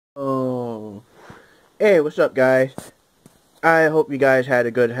Oh, hey, what's up, guys? I hope you guys had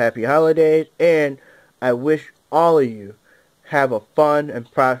a good, happy holidays, and I wish all of you have a fun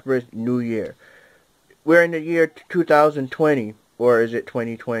and prosperous new year. We're in the year 2020, or is it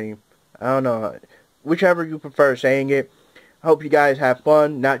 2020? I don't know. Whichever you prefer saying it. I hope you guys have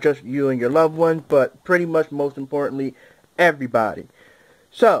fun, not just you and your loved ones, but pretty much most importantly, everybody.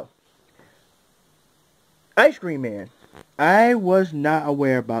 So, Ice Cream Man. I was not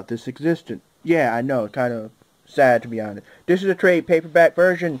aware about this existence. Yeah, I know, kind of sad to be honest. This is a trade paperback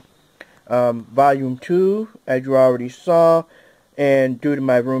version, volume 2, as you already saw. And due to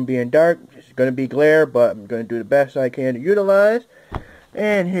my room being dark, it's going to be glare, but I'm going to do the best I can to utilize.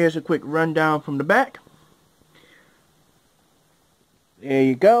 And here's a quick rundown from the back. There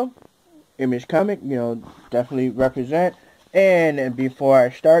you go. Image comic, definitely represent. And before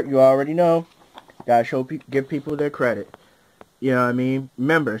I start, you already know, gotta give people their credit. You know what I mean?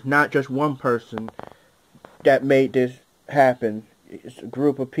 Remember, it's not just one person that made this happen. It's a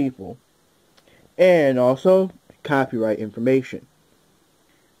group of people. And also, copyright information.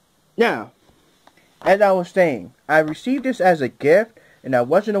 Now, as I was saying, I received this as a gift, and I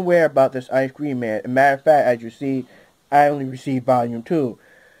wasn't aware about this Ice Cream Man. As a matter of fact, as you see, I only received volume 2.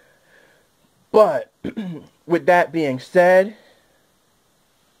 But, with that being said,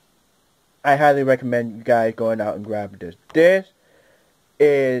 I highly recommend you guys going out and grabbing this. This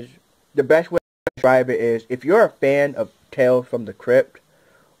is, the best way to describe it is, if you're a fan of Tales from the Crypt,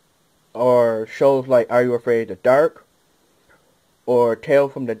 or shows like Are You Afraid of the Dark, or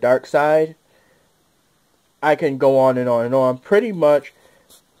Tales from the Dark Side, I can go on and on and on. Pretty much,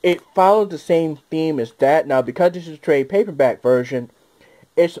 it follows the same theme as that. Now, because this is a trade paperback version,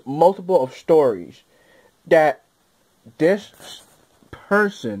 it's multiple of stories that this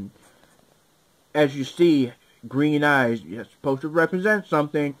person, as you see, green eyes, it's supposed to represent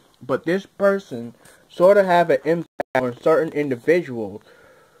something, but this person sort of have an impact on certain individuals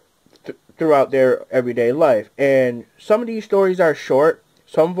throughout their everyday life. And some of these stories are short,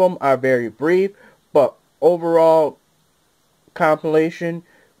 some of them are very brief, but overall compilation,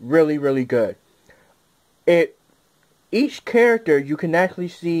 really, really good. Each character, you can actually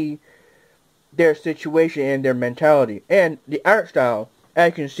see their situation and their mentality. And the art style,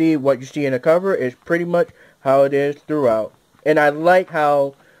 as you can see, what you see in the cover is pretty much how it is throughout. And I like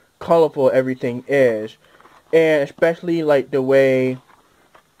how colorful everything is. And especially like the way,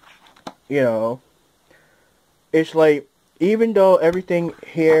 it's like, even though everything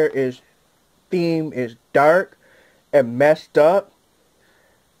here is theme is dark and messed up,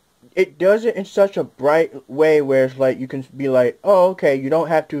 it does it in such a bright way where it's like you can be like, oh, okay, you don't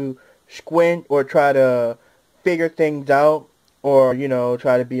have to squint or try to figure things out, or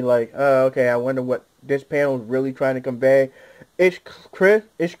try to be like, oh, okay, I wonder what this panel is really trying to convey. It's crisp,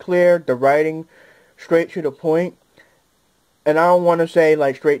 it's clear, the writing straight to the point. And I don't want to say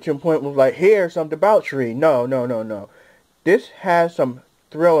like straight to the point was like, here's some debauchery. No, no, no, no. This has some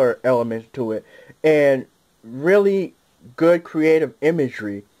thriller elements to it, and really good creative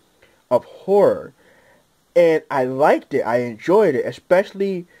imagery of horror. And I liked it. I enjoyed it,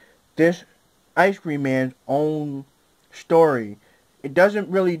 especially this Ice Cream Man's own story. It doesn't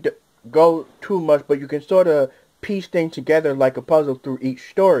really go too much, but you can sort of piece things together like a puzzle through each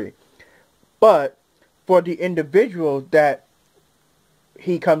story. But for the individuals that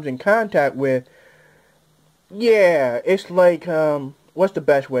he comes in contact with, yeah, it's like, what's the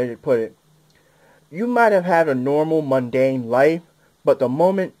best way to put it? You might have had a normal, mundane life, but the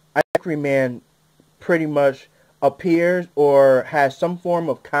moment Ice Cream Man pretty much appears or has some form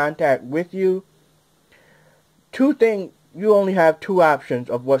of contact with you, you only have two options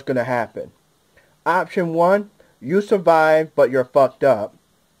of what's going to happen. Option 1, you survive, but you're fucked up.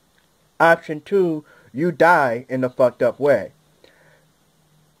 Option 2, you die in a fucked up way.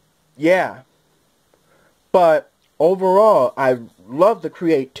 Yeah. But overall, I love the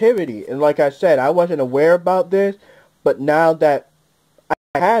creativity. And like I said, I wasn't aware about this, but now that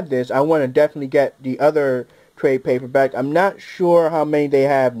I have this, I want to definitely get the other trade paperback. I'm not sure how many they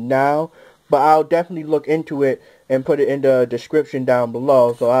have now, but I'll definitely look into it and put it in the description down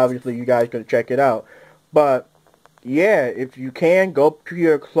below. So obviously you guys can check it out. But yeah, if you can, go to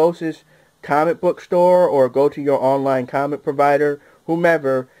your closest comic book store or go to your online comic provider,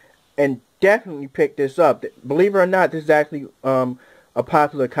 whomever, and definitely pick this up. Believe it or not, this is actually a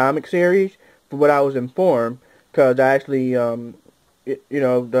popular comic series, from what I was informed, because I actually,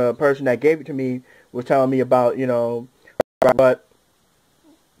 the person that gave it to me was telling me about, what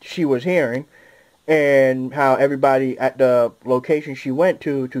she was hearing, and how everybody at the location she went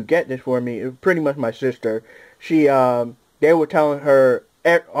to get this for me, it was pretty much my sister. They were telling her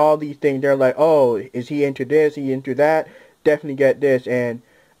all these things. They're like, oh, is he into this? He into that? Definitely get this. And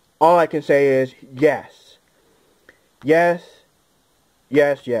all I can say is yes. Yes.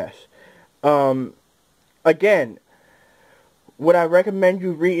 Yes, yes. Again, would I recommend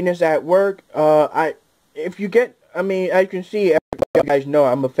you reading this at work? If you get, I mean, as you can see, you guys know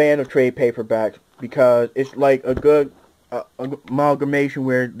I'm a fan of trade paperbacks because it's like a good amalgamation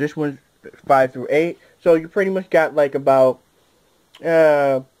where this one's 5 through 8. So you pretty much got like about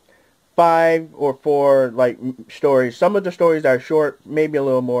 5 or 4 like stories. Some of the stories are short, maybe a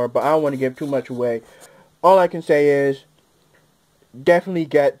little more, but I don't want to give too much away. All I can say is definitely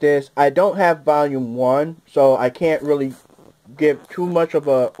get this. I don't have volume 1, so I can't really give too much of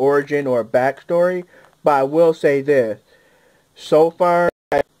a origin or a backstory, but I will say this. So far,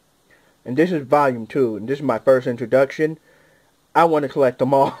 and this is volume 2, and this is my first introduction, I want to collect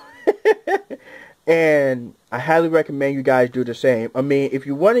them all. And I highly recommend you guys do the same. I mean, if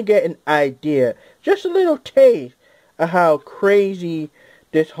you want to get an idea, just a little taste of how crazy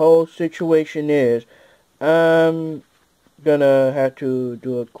this whole situation is, I'm gonna have to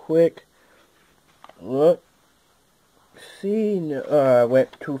do a quick look. See, I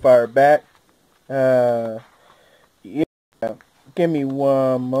went too far back. Yeah, give me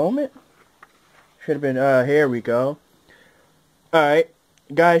one moment. Should have been, here we go. Alright,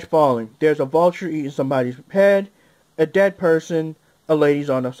 guys falling. There's a vulture eating somebody's head, a dead person, a lady's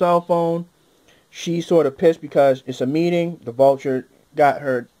on a cell phone. She's sort of pissed because it's a meeting. The vulture got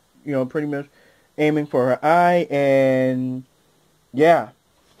her, you know, pretty much aiming for her eye, and yeah.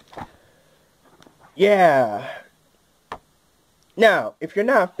 Yeah. Now, if you're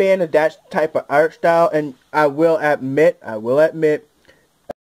not a fan of that type of art style, and I will admit, a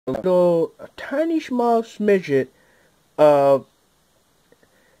tiny small smidget of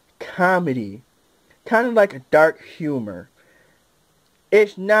comedy, kind of like a dark humor.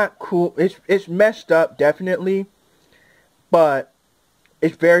 It's not cool. It's messed up, definitely, but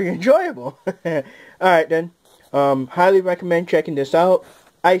it's very enjoyable. Alright then, highly recommend checking this out.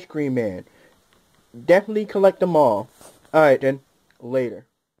 Ice Cream Man. Definitely collect them all. Alright then, later.